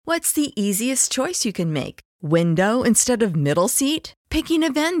What's the easiest choice you can make? Window instead of middle seat? Picking a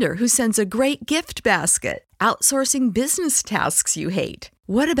vendor who sends a great gift basket? Outsourcing business tasks you hate?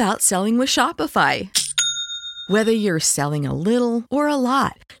 What about selling with Shopify? Whether you're selling a little or a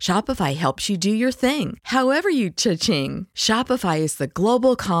lot, Shopify helps you do your thing, however you cha-ching. Shopify is the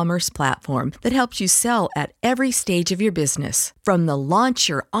global commerce platform that helps you sell at every stage of your business. From the launch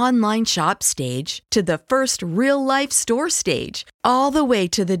your online shop stage to the first real-life store stage, all the way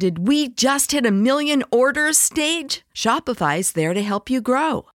to the did we just hit a million orders stage. Shopify's there to help you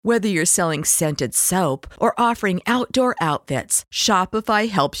grow. Whether you're selling scented soap or offering outdoor outfits, Shopify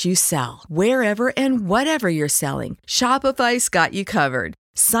helps you sell. Wherever and whatever you're selling, Shopify's got you covered.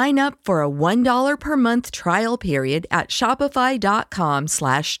 Sign up for a $1 per month trial period at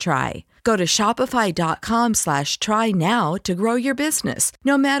shopify.com/try. Go to shopify.com/try now to grow your business,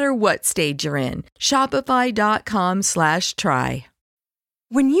 no matter what stage you're in. Shopify.com/try.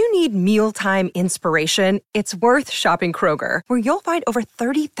 When you need mealtime inspiration, it's worth shopping Kroger, where you'll find over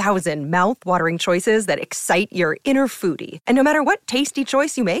 30,000 mouth-watering choices that excite your inner foodie. And no matter what tasty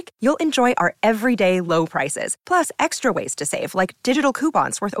choice you make, you'll enjoy our everyday low prices, plus extra ways to save, like digital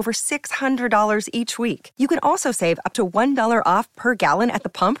coupons worth over $600 each week. You can also save up to $1 off per gallon at the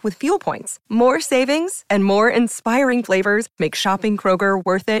pump with fuel points. More savings and more inspiring flavors make shopping Kroger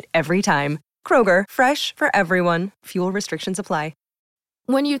worth it every time. Kroger, fresh for everyone. Fuel restrictions apply.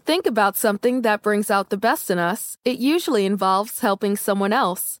 When you think about something that brings out the best in us, it usually involves helping someone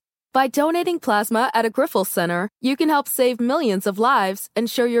else. By donating plasma at a Grifols Center, you can help save millions of lives and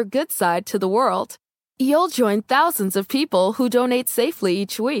show your good side to the world. You'll join thousands of people who donate safely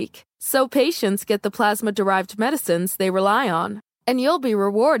each week, so patients get the plasma-derived medicines they rely on. And you'll be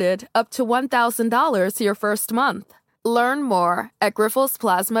rewarded up to $1,000 your first month. Learn more at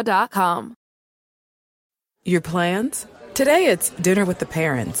grifolsplasma.com. Your plans? Today it's dinner with the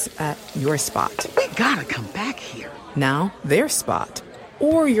parents at your spot. We gotta come back here. Now, their spot.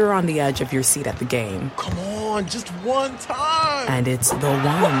 Or you're on the edge of your seat at the game. Come on, just one time. And it's the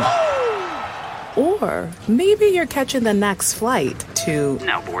one. Or maybe you're catching the next flight to...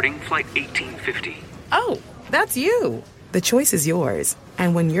 Now boarding flight 1850. Oh, that's you. The choice is yours.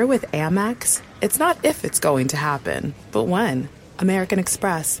 And when you're with Amex, it's not if it's going to happen, but when. American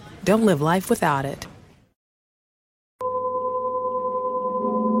Express. Don't live life without it.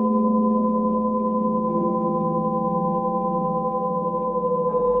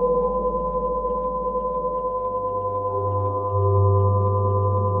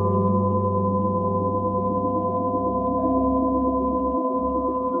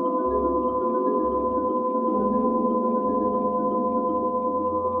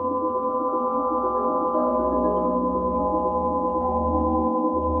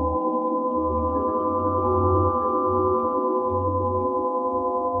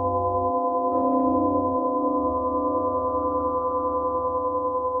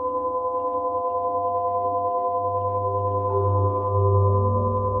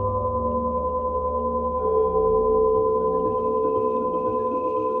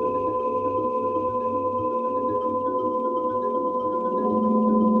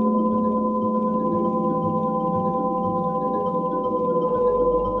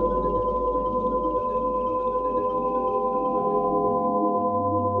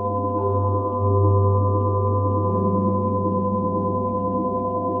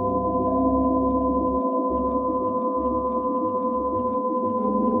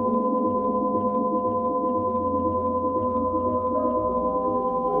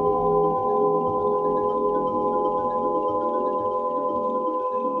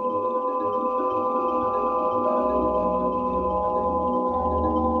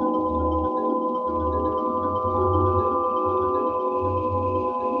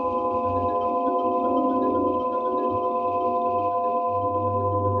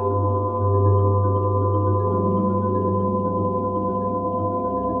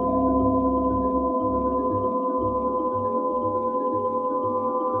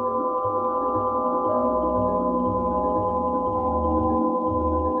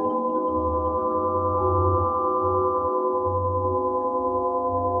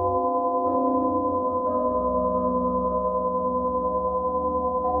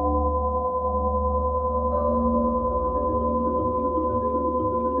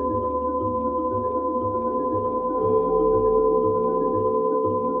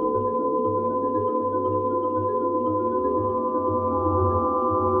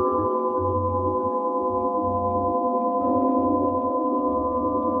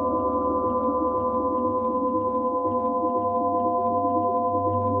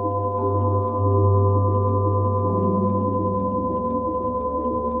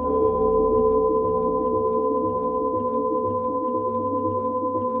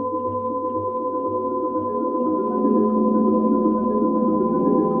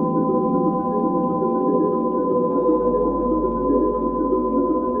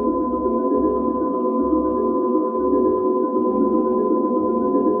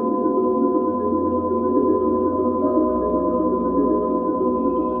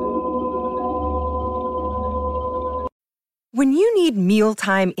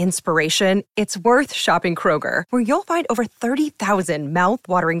 mealtime inspiration, it's worth shopping Kroger, where you'll find over 30,000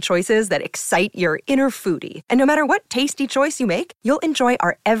 mouth-watering choices that excite your inner foodie. And no matter what tasty choice you make, you'll enjoy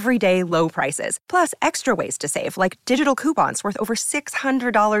our everyday low prices, plus extra ways to save, like digital coupons worth over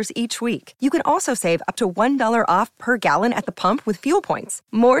 $600 each week. You can also save up to $1 off per gallon at the pump with fuel points.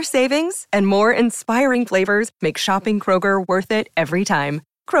 More savings and more inspiring flavors make shopping Kroger worth it every time.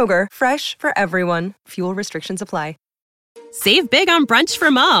 Kroger, fresh for everyone. Fuel restrictions apply. Save big on brunch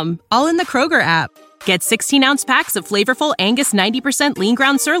for mom, all in the Kroger app. Get 16-ounce packs of flavorful Angus 90% lean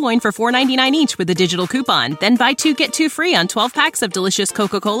ground sirloin for $4.99 each with a digital coupon. Then buy 2, get 2 free on 12 packs of delicious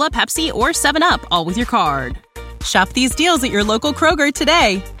Coca-Cola, Pepsi, or 7-Up, all with your card. Shop these deals at your local Kroger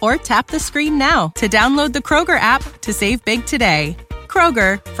today, or tap the screen now to download the Kroger app to save big today.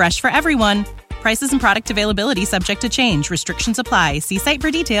 Kroger, fresh for everyone. Prices and product availability subject to change. Restrictions apply. See site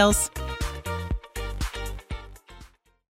for details.